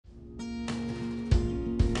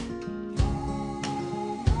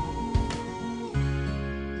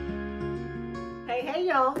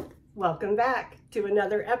y'all, welcome back to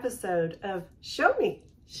another episode of Show Me,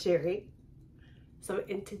 Sherry. So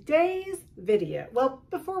in today's video, well,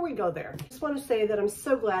 before we go there, I just want to say that I'm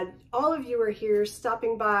so glad all of you are here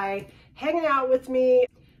stopping by, hanging out with me.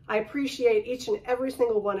 I appreciate each and every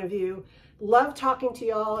single one of you. Love talking to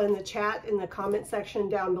y'all in the chat, in the comment section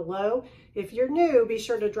down below. If you're new, be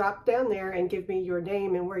sure to drop down there and give me your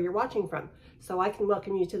name and where you're watching from so I can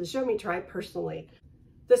welcome you to the Show Me tribe personally.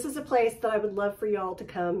 This is a place that I would love for y'all to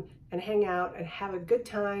come and hang out and have a good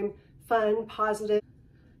time, fun, positive.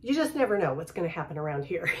 You just never know what's going to happen around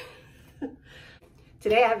here.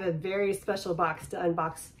 Today I have a very special box to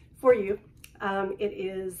unbox for you. It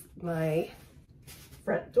is my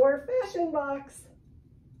front door fashion box.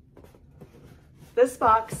 This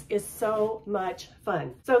box is so much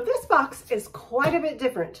fun. So this box is quite a bit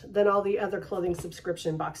different than all the other clothing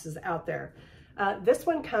subscription boxes out there. This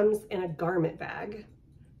one comes in a garment bag.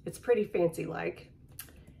 It's pretty fancy like,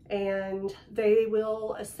 and they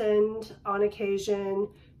will send on occasion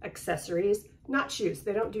accessories, not shoes.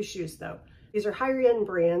 They don't do shoes though. These are higher end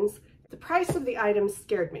brands. The price of the items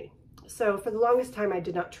scared me. So for the longest time, I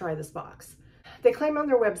did not try this box. They claim on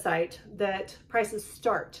their website that prices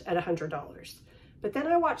start at $100. But then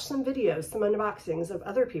I watched some videos, some unboxings of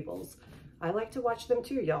other people's. I like to watch them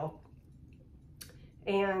too, y'all.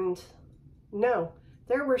 And no,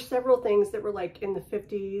 there were several things that were like in the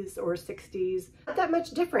 50s or 60s. Not that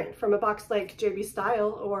much different from a box like JB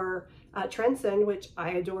Style or Trenson, which I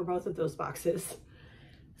adore both of those boxes.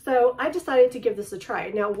 So I decided to give this a try.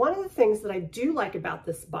 Now, one of the things that I do like about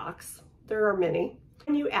this box, there are many,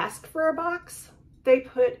 when you ask for a box, they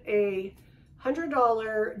put a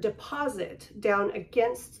 $100 deposit down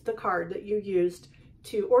against the card that you used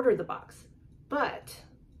to order the box, but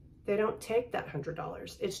they don't take that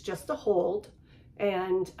 $100. It's just a hold,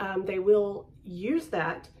 and they will use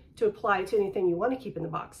that to apply to anything you want to keep in the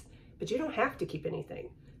box, but you don't have to keep anything.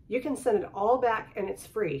 You can send it all back and it's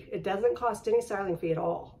free. It doesn't cost any styling fee at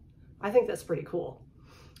all. I think that's pretty cool.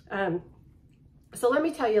 So let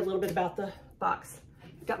me tell you a little bit about the box.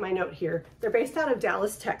 I've got my note here. They're based out of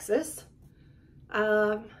Dallas, Texas.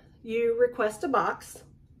 You request a box.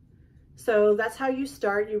 So that's how you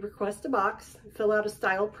start. You request a box, fill out a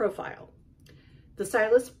style profile. The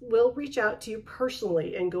stylist will reach out to you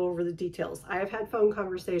personally and go over the details. I have had phone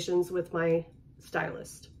conversations with my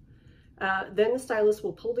stylist. Then the stylist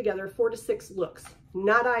will pull together 4 to 6 looks,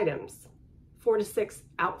 not items, 4 to 6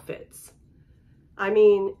 outfits. I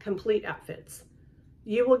mean, complete outfits.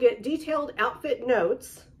 You will get detailed outfit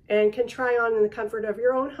notes and can try on in the comfort of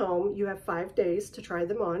your own home. You have 5 days to try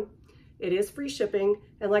them on. It is free shipping.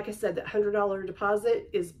 And like I said, that $100 deposit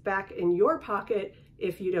is back in your pocket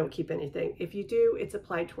if you don't keep anything. If you do, it's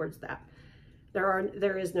applied towards that.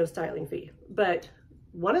 There is no styling fee. But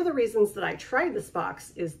one of the reasons that I tried this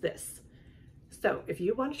box is this. So if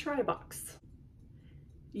you want to try a box,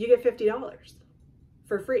 you get $50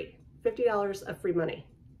 for free, $50 of free money.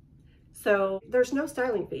 So there's no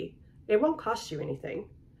styling fee. It won't cost you anything.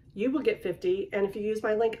 You will get 50, and if you use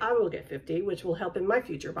my link, I will get 50, which will help in my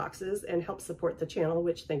future boxes and help support the channel,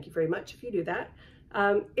 which thank you very much if you do that.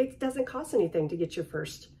 It doesn't cost anything to get your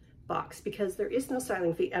first box because there is no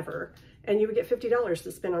styling fee ever, and you would get $50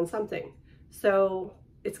 to spend on something. So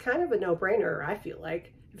it's kind of a no-brainer, I feel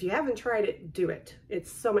like. If you haven't tried it, do it. It's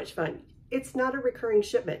so much fun. It's not a recurring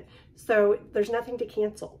shipment, so there's nothing to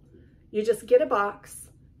cancel. You just get a box,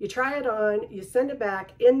 you try it on, you send it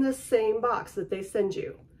back in the same box that they send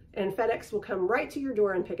you, and FedEx will come right to your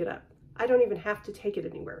door and pick it up. I don't even have to take it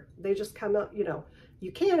anywhere. They just come up, you know,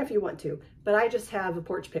 you can if you want to, but I just have a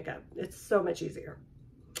porch pickup. It's so much easier.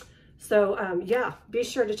 So yeah, be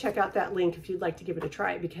sure to check out that link if you'd like to give it a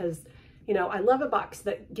try, because you know, I love a box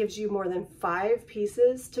that gives you more than 5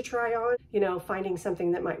 pieces to try on, you know, finding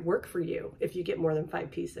something that might work for you if you get more than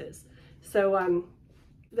 5 pieces. So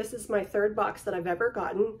this is my 3rd box that I've ever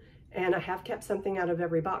gotten, and I have kept something out of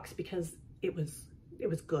every box because it was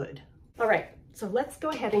good. All right, so let's go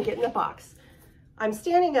ahead and get in the box. I'm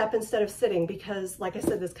standing up instead of sitting because, like I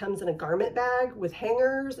said, this comes in a garment bag with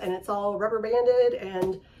hangers and it's all rubber banded,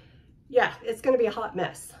 and yeah, it's gonna be a hot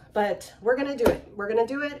mess, but we're gonna do it. We're gonna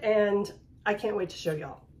do it, and I can't wait to show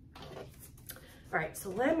y'all. All right, so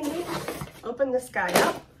let me open this guy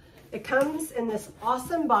up. It comes in this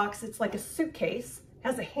awesome box. It's like a suitcase,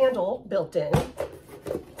 has a handle built in.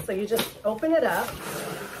 So you just open it up,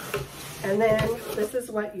 and then this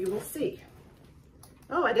is what you will see.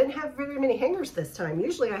 Oh, I didn't have very many hangers this time.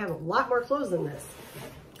 Usually I have a lot more clothes than this.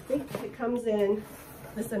 I think it comes in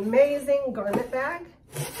this amazing garment bag.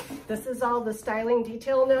 This is all the styling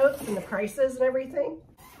detail notes and the prices and everything.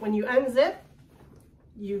 When you unzip,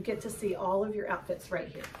 you get to see all of your outfits right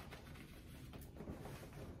here.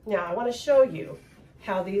 Now I want to show you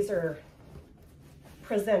how these are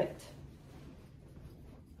presented.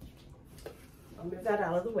 I'll move that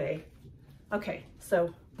out of the way. Okay,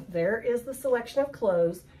 so there is the selection of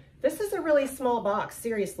clothes. This is a really small box,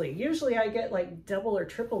 seriously. Usually I get like double or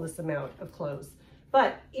triple this amount of clothes.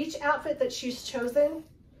 But each outfit that she's chosen,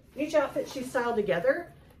 each outfit she's styled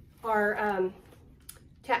together are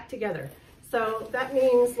tacked together. So that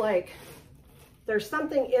means like there's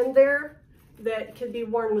something in there that can be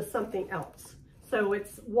worn with something else. So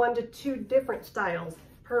it's 1 to 2 different styles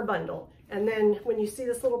per bundle. And then when you see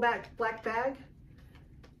this little black bag,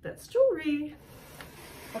 that's jewelry.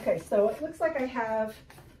 Okay, so it looks like I have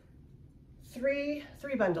three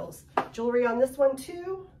bundles. Jewelry on this one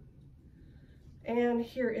too. And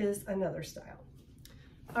here is another style.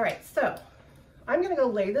 All right, so I'm gonna go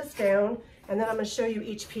lay this down and then I'm gonna show you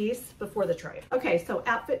each piece before the try. Okay, so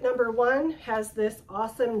outfit number 1 has this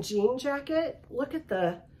awesome jean jacket. Look at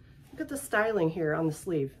the styling here on the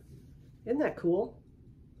sleeve. Isn't that cool?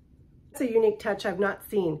 It's a unique touch I've not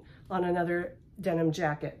seen on another denim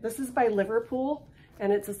jacket. This is by Liverpool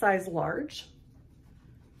and it's a size large.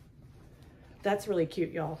 That's really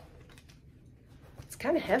cute, y'all. It's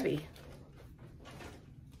kind of heavy.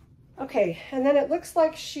 Okay, and then it looks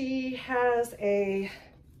like she has a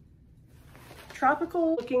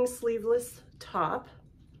tropical looking sleeveless top.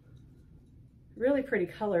 Really pretty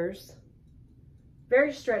colors.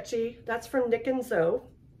 Very stretchy. That's from Nick and Zoe.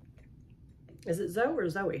 Is it Zoe or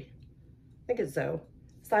Zoe? I think it's Zoe.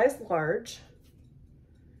 Size large.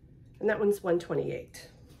 And that one's $128.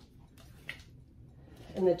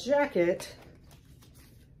 And the jacket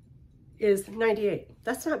is $98.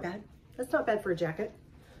 That's not bad. That's not bad for a jacket.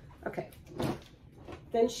 Okay.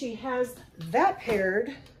 Then she has that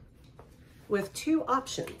paired with 2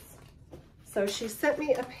 options. So she sent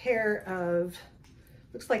me a pair of,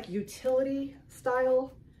 looks like utility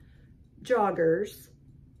style joggers.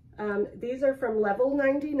 These are from Level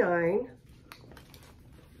 99.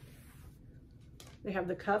 They have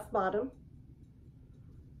the cuff bottom,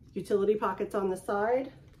 utility pockets on the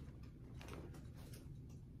side,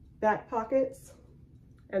 back pockets,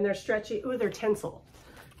 and they're stretchy. Ooh, they're tencel.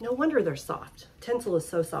 No wonder they're soft. Tencel is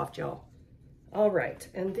so soft, y'all. All right,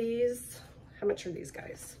 and these, how much are these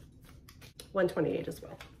guys? $128 as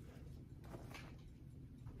well.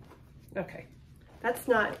 Okay, that's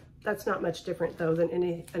not much different though than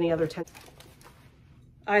any other tencel.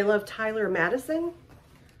 I love Tyler Madison.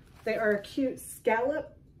 They are a cute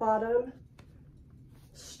scallop bottom,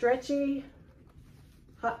 stretchy,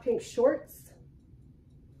 hot pink shorts.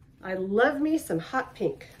 I love me some hot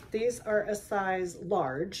pink. These are a size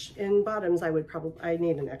large. In bottoms, I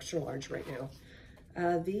need an extra large right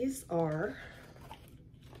now. These are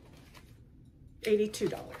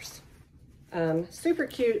 $82. Super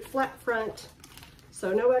cute, flat front,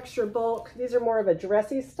 so no extra bulk. These are more of a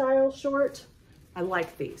dressy style short. I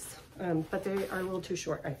like these, but they are a little too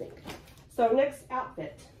short, I think. So next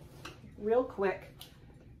outfit, real quick.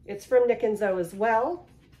 It's from Nick and Zoe as well.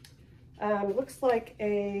 Looks like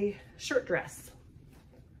a shirt dress.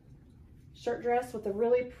 Shirt dress with a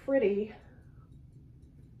really pretty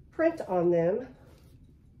print on them.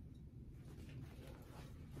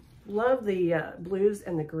 Love the blues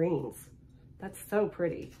and the greens. That's so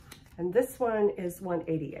pretty. And this one is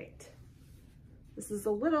 $188. This is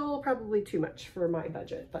a little, probably too much for my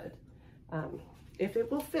budget, but if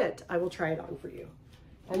it will fit, I will try it on for you.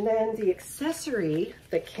 And then the accessory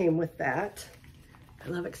that came with that, I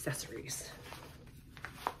love accessories.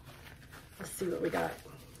 Let's see what we got.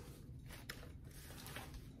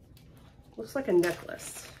 Looks like a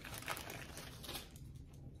necklace.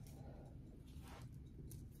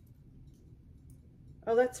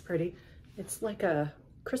 Oh, that's pretty. It's like a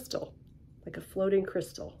crystal, like a floating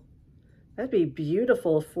crystal. That'd be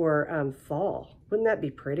beautiful for fall. Wouldn't that be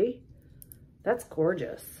pretty? That's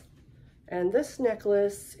gorgeous. And this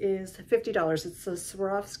necklace is $50. It's a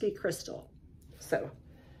Swarovski crystal. So,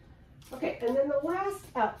 okay, and then the last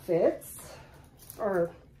outfits, or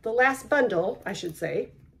the last bundle, I should say,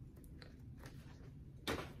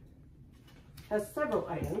 has several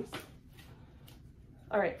items.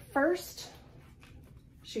 All right, first,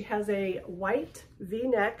 she has a white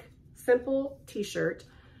V-neck simple t-shirt.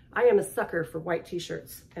 I am a sucker for white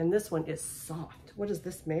t-shirts, and this one is soft. What is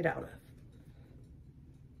this made out of?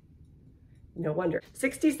 No wonder.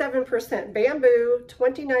 67% bamboo,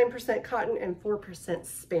 29% cotton, and 4%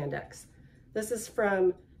 spandex. This is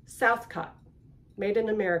from Southcott, made in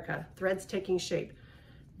America, threads taking shape.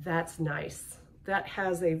 That's nice. That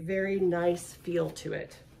has a very nice feel to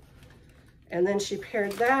it. And then she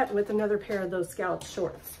paired that with another pair of those scallop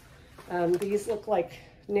shorts. These look like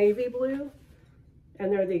navy blue,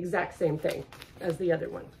 and they're the exact same thing as the other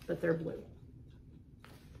one, but they're blue.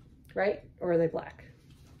 Right? Or are they black?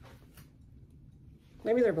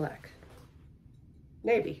 Maybe they're black.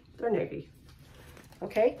 Navy. They're navy.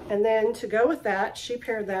 Okay, and then to go with that, she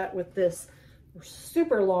paired that with this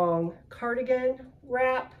super long cardigan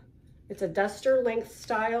wrap. It's a duster length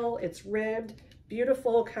style. It's ribbed,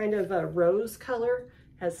 beautiful kind of a rose color,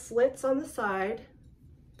 has slits on the side.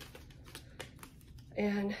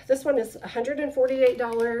 And this one is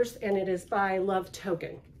 $148 and it is by Love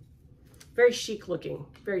Token. Very chic looking,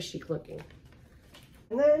 very chic looking.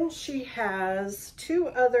 And then she has two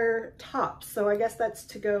other tops. So I guess that's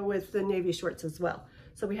to go with the navy shorts as well.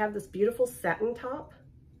 So we have this beautiful satin top.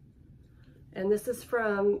 And this is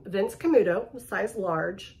from Vince Camuto, size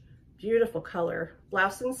large. Beautiful color,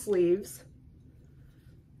 blouse and sleeves.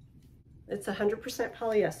 It's 100%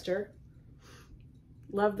 polyester.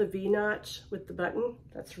 Love the V-notch with the button.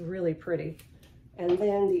 That's really pretty. And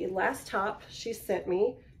then the last top she sent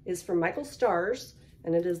me is from Michael Stars,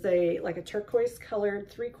 and it is like a turquoise colored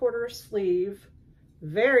 3/4 sleeve,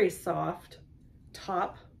 very soft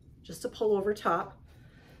top, just a pullover top.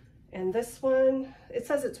 And this one, it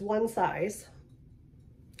says it's one size.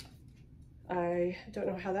 I don't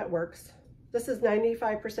know how that works. This is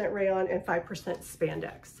 95% rayon and 5%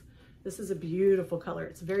 spandex. This is a beautiful color.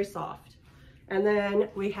 It's very soft. And then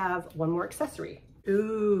we have one more accessory.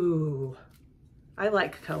 Ooh, I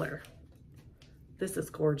like color. This is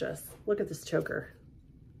gorgeous. Look at this choker.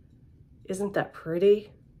 Isn't that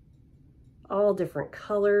pretty? All different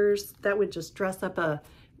colors. That would just dress up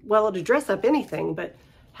well, to dress up anything, but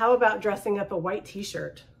how about dressing up a white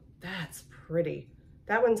t-shirt? That's pretty.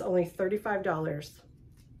 That one's only $35.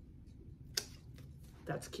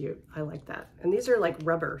 That's cute. I like that. And these are like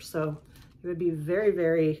rubber, so it would be very,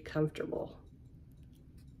 very comfortable.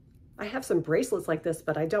 I have some bracelets like this,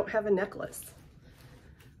 but I don't have a necklace.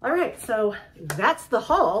 All right, so that's the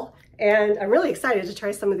haul, and I'm really excited to try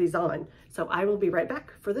some of these on. So I will be right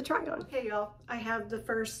back for the try on. Okay, y'all, I have the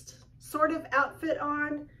first sort of outfit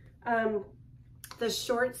on. The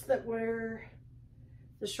shorts that were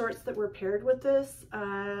paired with this,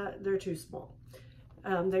 they're too small.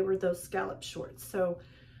 They were those scallop shorts. So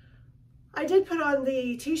I did put on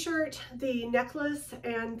the t-shirt, the necklace,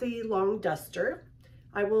 and the long duster.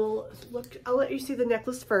 I'll let you see the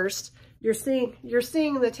necklace first. You're seeing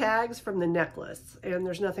the tags from the necklace, and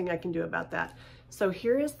there's nothing I can do about that. So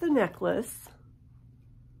here is the necklace.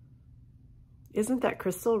 Isn't that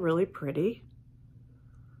crystal really pretty?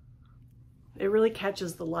 It really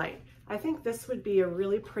catches the light. I think this would be a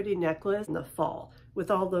really pretty necklace in the fall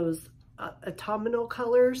with all those autumnal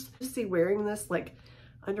colors. You see wearing this like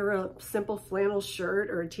under a simple flannel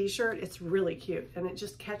shirt or a t-shirt, it's really cute, and it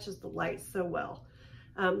just catches the light so well.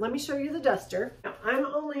 Let me show you the duster. Now, I'm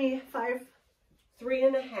only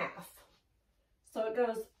 5'3½", so it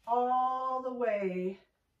goes all the way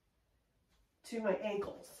to my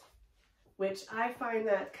ankles, which I find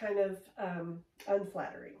that kind of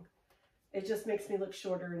unflattering. It just makes me look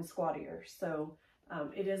shorter and squattier. So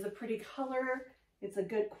it is a pretty color. It's a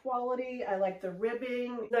good quality. I like the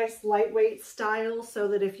ribbing, nice lightweight style, so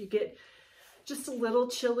that if you get just a little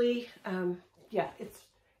chilly, yeah,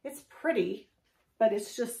 it's pretty. But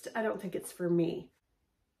it's just, I don't think it's for me.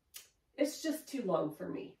 It's just too long for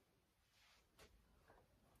me.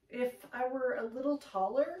 If I were a little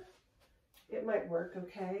taller, it might work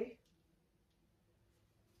okay.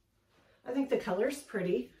 I think the color's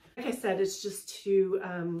pretty. Like I said, it's just too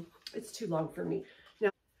long for me.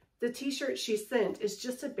 Now, the t-shirt she sent is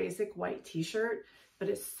just a basic white t-shirt, but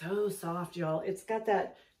it's so soft, y'all. It's got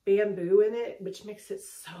that bamboo in it, which makes it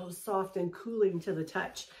so soft and cooling to the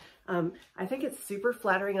touch. I think it's super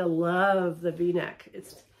flattering. I love the V-neck.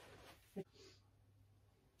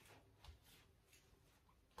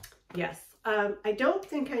 Yes. I don't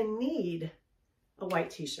think I need a white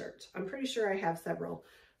t-shirt. I'm pretty sure I have several.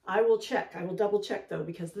 I will check. I will double check though,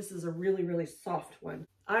 because this is a really, really soft one.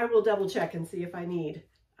 I will double check and see if I need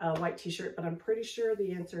a white t-shirt, but I'm pretty sure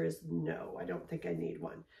the answer is no. I don't think I need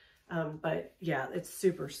one. But yeah, it's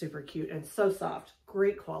super, super cute and so soft.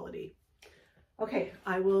 Great quality. Okay,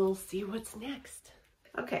 I will see what's next.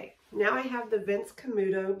 Okay, now I have the Vince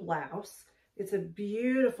Camuto blouse. It's a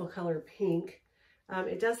beautiful color pink.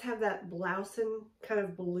 It does have that blouse and kind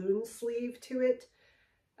of balloon sleeve to it.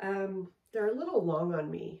 They're a little long on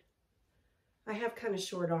me. I have kind of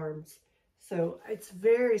short arms. So it's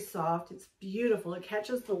very soft. It's beautiful. It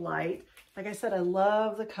catches the light. Like I said, I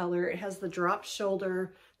love the color. It has the drop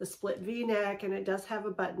shoulder, the split V-neck, and it does have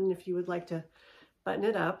a button if you would like to button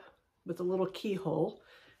it up. with a little keyhole.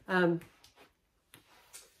 I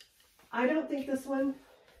don't think this one,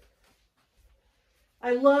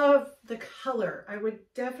 I love the color. I would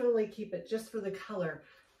definitely keep it just for the color.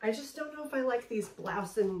 I just don't know if I like these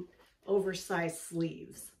blouse and oversized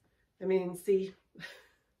sleeves. I mean, see,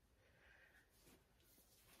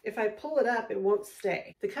 if I pull it up, it won't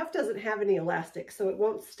stay. The cuff doesn't have any elastic, so it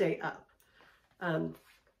won't stay up.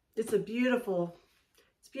 It's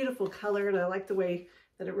beautiful color, and I like the way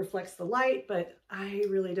that it reflects the light, but I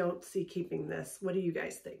really don't see keeping this. What do you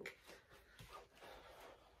guys think?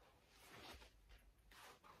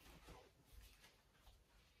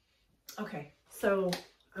 Okay, so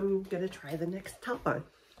I'm gonna try the next top on.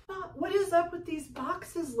 What is up with these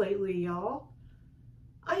boxes lately, y'all?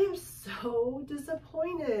 I am so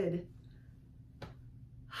disappointed.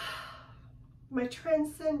 My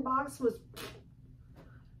Transcend box was,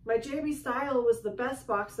 my JB Style was the best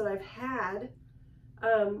box that I've had.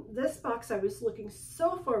 This box I was looking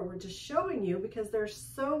so forward to showing you because there's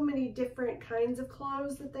so many different kinds of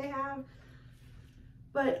clothes that they have.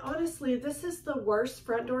 But honestly, this is the worst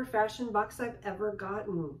front door fashion box I've ever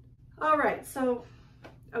gotten. All right, so,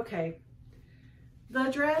 okay. The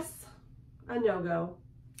dress, a no-go.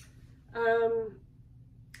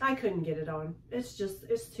 I couldn't get it on. It's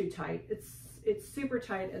too tight. It's super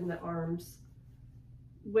tight in the arms.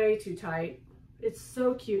 Way too tight. It's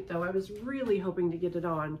so cute though. I was really hoping to get it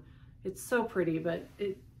on. It's so pretty, but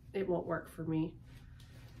it won't work for me.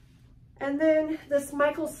 And then this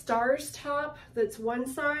Michael Stars top that's one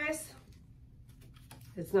size.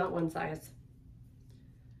 It's not one size.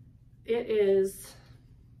 It is,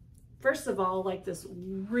 first of all, like this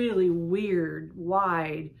really weird,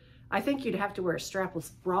 wide, I think you'd have to wear a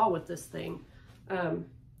strapless bra with this thing.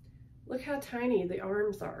 Look how tiny the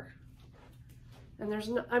arms are. And there's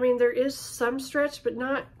no, I mean, there is some stretch, but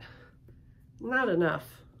not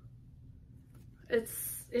enough.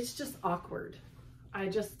 It's just awkward. I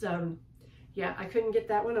just, yeah, I couldn't get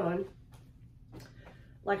that one on.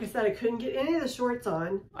 Like I said, I couldn't get any of the shorts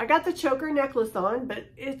on. I got the choker necklace on, but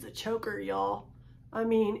it's a choker, y'all. I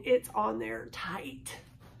mean, it's on there tight.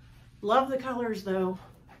 Love the colors though.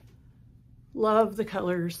 Love the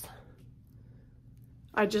colors.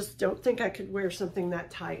 I just don't think I could wear something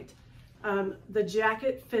that tight. The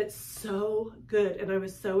jacket fits so good and I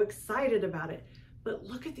was so excited about it. But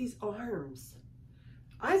look at these arms.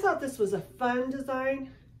 I thought this was a fun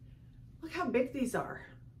design. Look how big these are.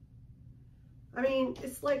 I mean,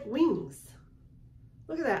 it's like wings.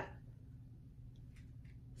 Look at that.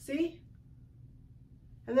 See?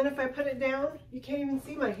 And then if I put it down, you can't even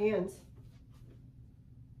see my hands.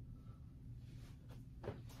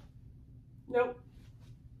 Nope.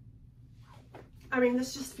 I mean,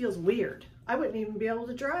 this just feels weird. I wouldn't even be able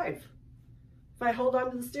to drive. If I hold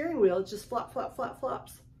on to the steering wheel, it just flop, flop, flop,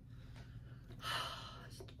 flops.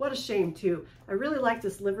 What a shame too. I really like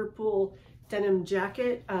this Liverpool denim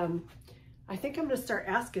jacket. I think I'm gonna start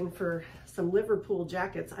asking for some Liverpool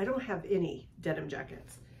jackets. I don't have any denim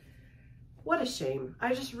jackets. What a shame.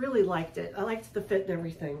 I just really liked it. I liked the fit and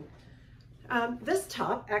everything. This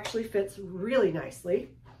top actually fits really nicely.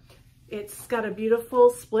 It's got a beautiful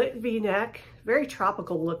split V-neck, very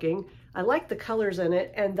tropical looking. I like the colors in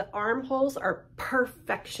it, and the armholes are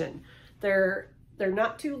perfection. They're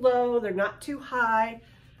not too low, they're not too high.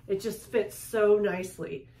 It just fits so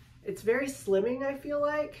nicely. It's very slimming, I feel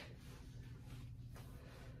like.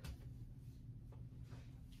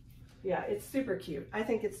 Yeah, it's super cute. I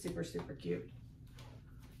think it's super, super cute.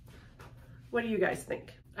 What do you guys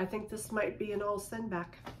think? I think this might be an all send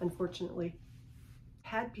back, unfortunately.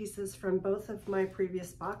 Had pieces from both of my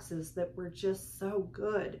previous boxes that were just so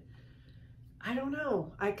good. I don't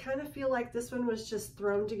know. I kind of feel like this one was just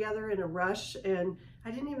thrown together in a rush and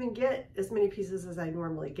I didn't even get as many pieces as I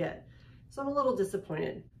normally get. So I'm a little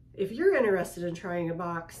disappointed. If you're interested in trying a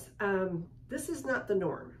box, this is not the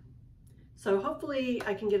norm. So hopefully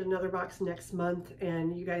I can get another box next month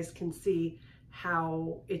and you guys can see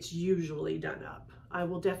how it's usually done up. I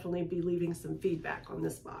will definitely be leaving some feedback on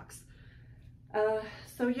this box.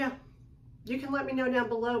 So yeah, you can let me know down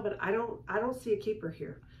below, but I don't see a keeper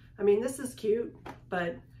here. I mean, this is cute,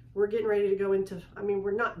 but we're getting ready to go into, I mean,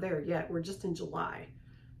 we're not there yet. We're just in July,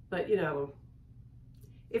 but you know,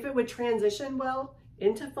 if it would transition well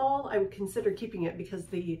into fall, I would consider keeping it because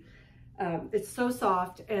the, it's so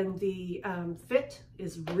soft and the fit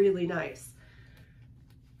is really nice.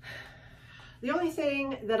 The only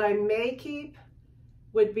thing that I may keep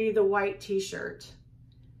would be the white t-shirt,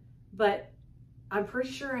 but I'm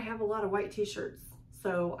pretty sure I have a lot of white t-shirts,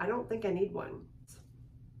 so I don't think I need one.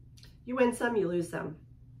 You win some, you lose some.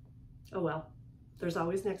 Oh well, there's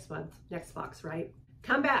always next month, next box, right?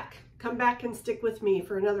 come back and stick with me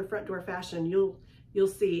for another Front Door Fashion. You'll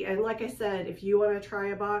see. And like I said, if you want to try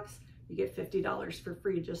a box, you get $50 for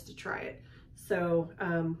free just to try it. So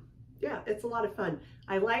yeah, it's a lot of fun.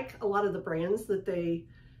 I like a lot of the brands that they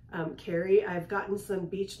carry. I've gotten some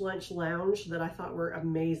Beach Lunch Lounge that I thought were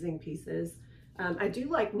amazing pieces. I do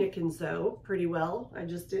like Nick and Zoe pretty well. I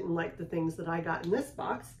just didn't like the things that I got in this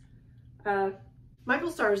box.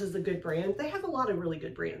 Michael Stars is a good brand. They have a lot of really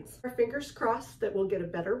good brands. Our fingers crossed that we'll get a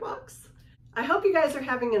better box. I hope you guys are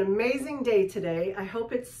having an amazing day today. I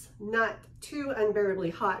hope it's not too unbearably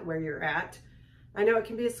hot where you're at. I know it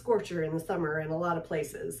can be a scorcher in the summer in a lot of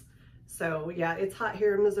places. So yeah, it's hot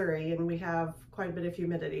here in Missouri and we have quite a bit of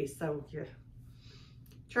humidity. So yeah,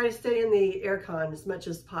 try to stay in the aircon as much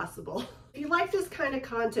as possible. If you like this kind of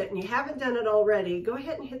content and you haven't done it already, go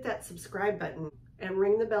ahead and hit that subscribe button and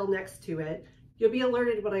ring the bell next to it. You'll be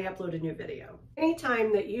alerted when I upload a new video.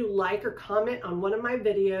 Anytime that you like or comment on one of my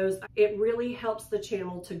videos, it really helps the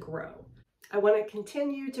channel to grow. I want to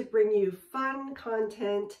continue to bring you fun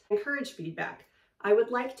content, encourage feedback. I would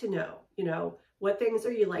like to know, what things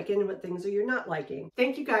are you liking and what things are you not liking.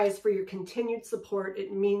 Thank you guys for your continued support.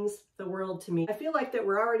 It means the world to me. I feel like that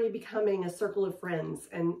we're already becoming a circle of friends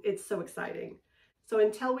and it's so exciting. So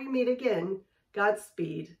until we meet again,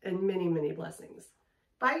 Godspeed and many, many blessings.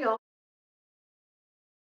 Bye, y'all.